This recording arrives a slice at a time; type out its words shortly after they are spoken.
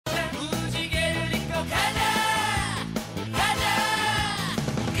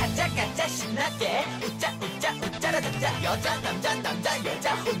함께 웃자 웃자 웃자라 잡자 여자 남자 남자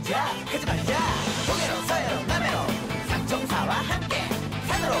여자 혼자 하지 말자 동해로 서해로 남해로 삼총사와 함께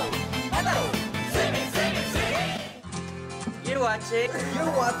산으로 바다로 swimming swimming swimming. You're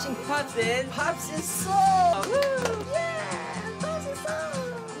watching Pops in Seoul. Woo! Yeah, Pops in Seoul.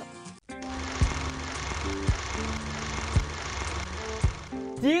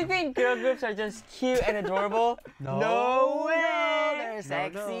 Do you think girl groups are just cute and adorable? No way! They're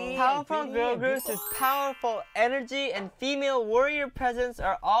sexy. Powerful girl groups with powerful energy and female warrior presence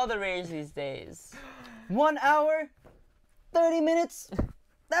are all the rage these days. 1 hour, 30 minutes?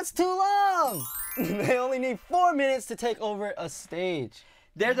 That's too long! They only need 4 minutes to take over a stage.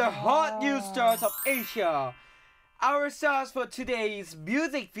 They're the hot new stars of Asia. Our stars for today's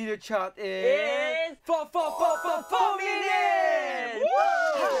music video chart is 4minute.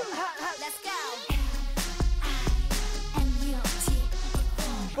 Let's go.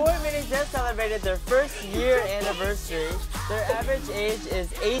 4minute just celebrated their first year anniversary. Their average age is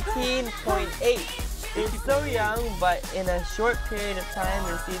 18.8. They're so young, but in a short period of time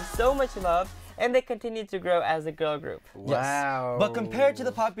received so much love, and they continue to grow as a girl group. Wow. But compared to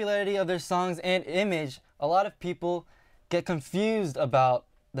the popularity of their songs and image, a lot of people get confused about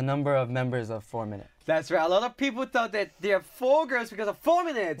the number of members of 4minute. That's right. A lot of people thought that there are 4 girls because of 4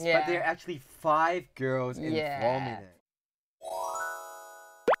 minutes, Yeah. but there are actually 5 girls in 4 minutes.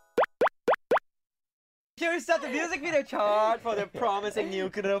 Here is the music video chart for the promising new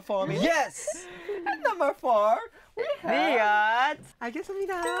group 4minute. Yes! At number 4, we have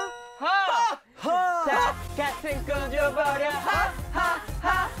알겠습니다. Ha! 하! 다 같은 꺼져버려. 하! 하!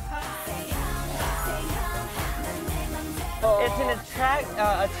 하! It's an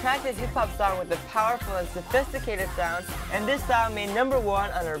attractive hip-hop song with a powerful and sophisticated sound, and this song made #1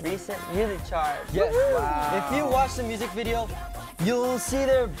 on a recent music chart. Yes. Wow. If you watch the music video, you'll see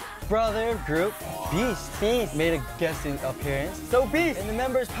their brother group, Beast, made a guest appearance. So Beast! And the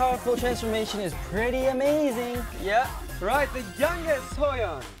members' powerful transformation is pretty amazing. Yeah. Right, the youngest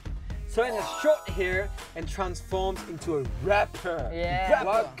Soyeon. Soyeon has short hair and transforms into a rapper. Yeah.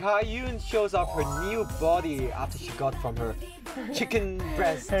 While Ga-yoon shows off her new body after she got from her chicken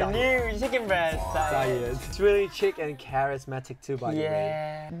breast Her diet. new chicken breast diet. It's really chic and charismatic too, by the way.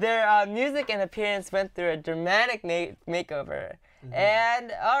 Yeah. Their music and appearance went through a dramatic makeover.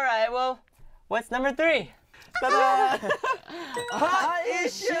 And alright, well, what's number 3? Ta-da! Hot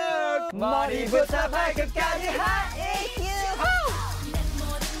issue! 머리부터 발끝까지 hot issue!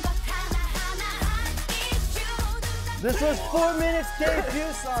 This was 4minutes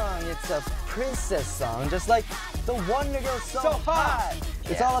debut song. It's a princess song, just like the Wonder Girl song, So Hot.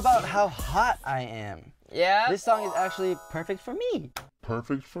 It's all about how hot I am. Yeah. This song is actually perfect for me.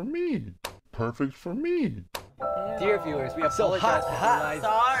 Perfect for me. Perfect for me. Dear viewers, we So apologize hot, for hot. the lies.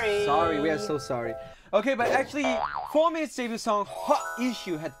 Sorry. Sorry, we are so sorry. Okay, but actually, 4minutes debut song Hot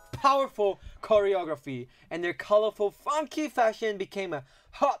Issue had powerful choreography, and their colorful, funky fashion became a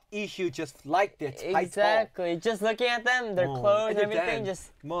hot issue just like their title. Exactly. Just looking at them, their clothes, their everything, dance.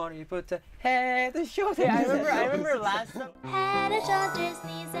 just. 머리부터 head and shoulders. Yeah, I remember last time. Head and shoulders,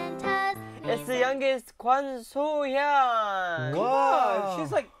 knees and toes. It's the youngest Kwon So-hyun. Wow,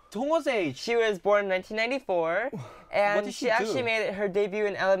 she's like Dongho's age. She was born in 1994, and did she she actually do? made her debut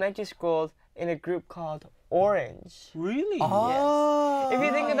in elementary school in a group called Orange. Really? Oh. If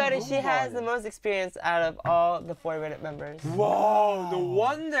you think about it, she has the most experience out of all the 4minute members. Wow, no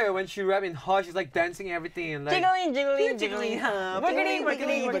wonder when she rap in Hot, she's like dancing everything and like Jiggling, jiggling, jiggling, jiggling. huh? Wiggly,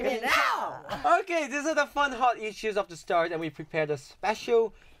 wiggly, wiggly. Now! Okay, these are the fun hot issues of the stars, and we prepared a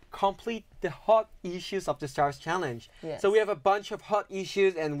special complete the hot issues of the stars challenge. Yes. So we have a bunch of hot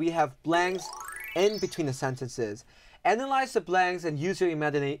issues and we have blanks in between the sentences. Analyze the blanks and use your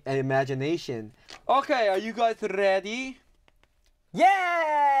imagination. Okay, are you guys ready?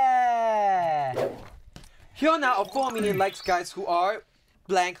 Yeah! Hyuna of 4minute likes guys who are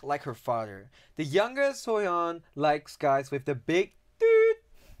blank like her father. The younger Soyeon likes guys with the big dude.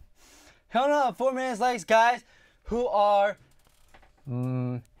 Hyuna of 4minutes likes guys who are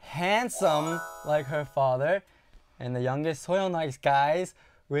handsome like her father. And the youngest Soyeon likes guys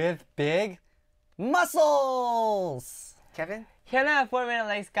with big muscles. Kevin? Hyuna of 4minute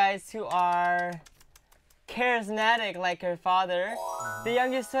likes guys who are charismatic like her father. The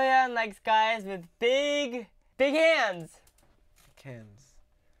youngest Soyeon likes guys with big hands. Cans.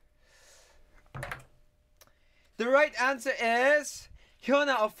 The right answer is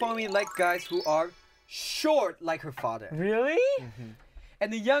Hyuna of 4minute likes guys who are short like her father. Really?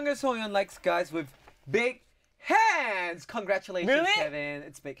 And the younger Soyeon likes guys with big hands. Congratulations, Really? Kevin.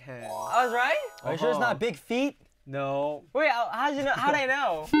 It's big hands. I was right? Are you sure it's not big feet? No. Wait, how'd you know? How'd I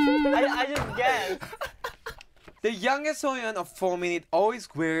know? I just guessed. The youngest Soyeon of 4minute always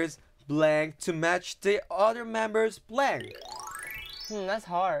wears blank to match the other members' blank. That's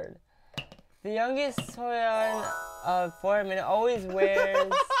hard. The youngest Soyeon of 4minute always wears.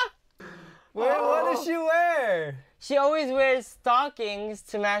 What does she wear? She always wears stockings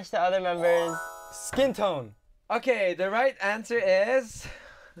to match the other members' Skin tone. Okay, the right answer is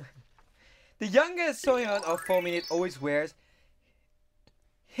the youngest Soyeon of 4minute always wears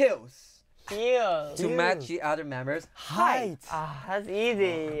heels heels. to match the other members' height. Ah, that's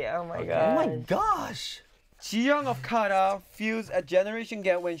easy. Oh my Oh god. my gosh. Jiyoung of Kara feels a generation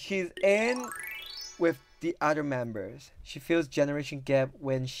gap when she's in with the other members. She feels generation gap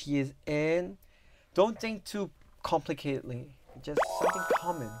when she is in. Don't think too complicatedly. Just something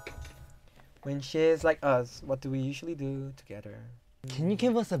common. When she is like us, what do we usually do together? Can you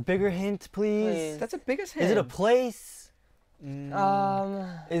give us a bigger hint, please? Please. That's the biggest hint. Is it a place? Is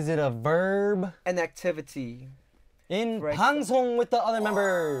Is it a verb? an activity? In Right. 방송 with the other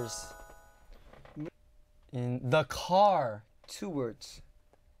members. In the car. 2 words.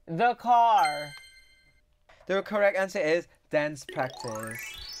 the car. The correct answer is dance practice.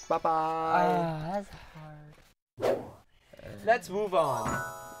 Bye bye. That's hard. Let's move on.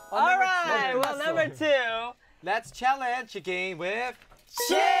 All right. Well, number 2. Let's challenge again with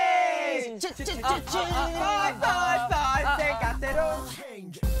Change.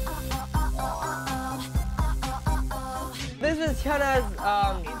 This was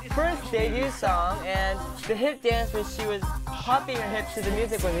Hyuna's first debut song, and the hip dance where she was popping her hips to the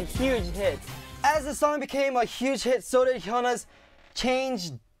music was a huge hit. As the song became a huge hit, so did Hyuna's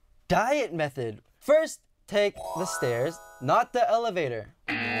change diet method. First, take the stairs, not the elevator.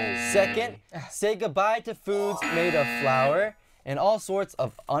 Second, say goodbye to foods made of flour and all sorts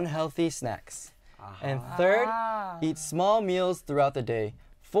of unhealthy snacks. And third, eat small meals throughout the day.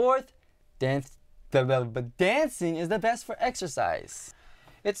 Fourth, dancing is the best for exercise.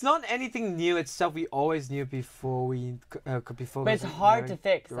 It's not anything new. It's stuff we always knew before we before. But it's hard to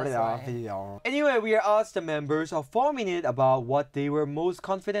fix, that's why. Anyway, we asked the members of 4minute about what they were most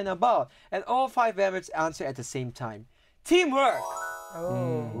confident about, and all 5 members answered at the same time. Teamwork.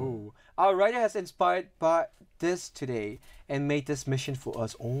 Ooh. Our writer has inspired by this today and made this mission for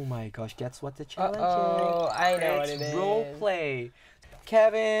us. Oh my gosh, guess what the challenge Oh, is? I know what It's it is. role play.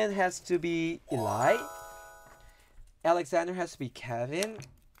 Kevin has to be Eli. Alexander has to be Kevin.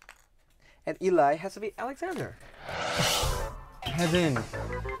 And Eli has to be Alexander. Kevin,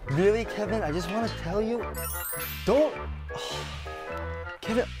 really, Kevin? I just want to tell you, don't.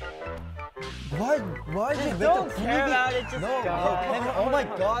 Kevin, why did you Don't make the care about it, just No, go. Kevin, oh my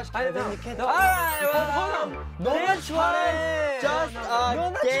gosh, Kevin, you can't. All right, well, No, this was just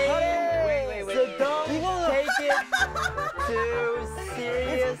a game. Wait. So don't take it too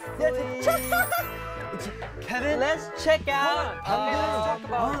seriously. Kevin, Let's check out.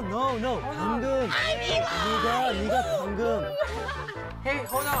 No. 방금. 네가 방금. Hey,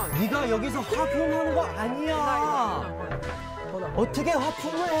 hold on. 네가 여기서 화품하는 거 아니야. 어떻게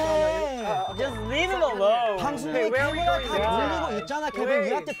화품을 해? Just leave him alone. 방송에 카메라 다 돌리고 있잖아, Kevin.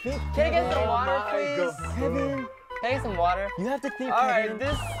 You have to think. Can I get some water, my please? Kevin, Can I get some water? you have to think, All right, Kevin.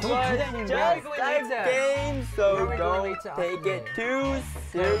 this Don't do was that anymore. just a game, so Where are we going don't later take after it too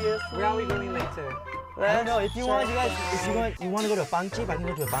seriously. Where are we going later? I don't know. If you want, you guys, if you want to go to a bangchip, I can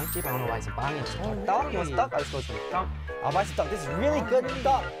go to a bangchip. I want to buy some bang and some duck. You want some duck? Let's go to some duck. I'll buy some duck. This is really good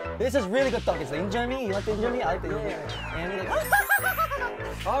duck. This is really good duck. It's the indomie. You like the indomie? I like the indomie. And he's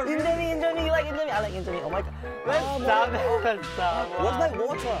like, indomie. You like indomie? I like indomie. Oh my god. Let's stop it. Stop. Where's my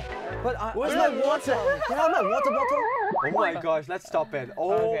water? But Where's my water? Can I have my water bottle? oh my gosh, let's stop it.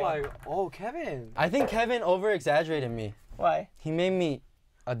 Oh Okay. my. Oh, Kevin. I think Kevin over-exaggerated me. Why? He made me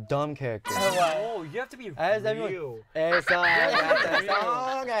a dumb character. Why? Oh, you have to be As real. everyone, it's a song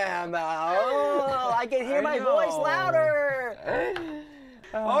and oh, I can hear my voice louder.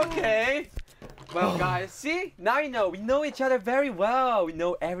 Okay. Well, guys, see? Now you know. We know each other very well. We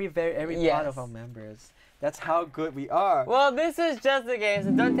know every part Yes. of our members. That's how good we are. Well, this is just a game,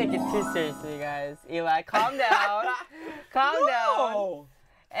 so don't take it too seriously, guys. Eli, calm down. Calm down. No.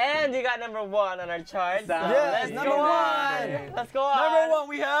 And you got number 1 on our chart. So Yes, let's number go one. on. Let's go on. Number 1,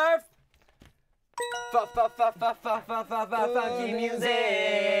 we have. Funky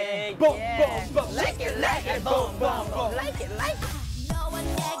music. Boom, Yeah. boom, boom. Like it, boom, boom, boom.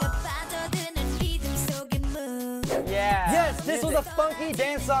 Yeah. Yes, this was a funky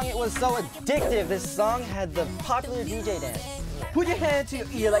dance song. It was so addictive. This song had the popular DJ dance. Put your hand to your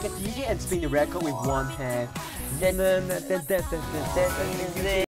ear like a DJ and spin your record with one hand. Music.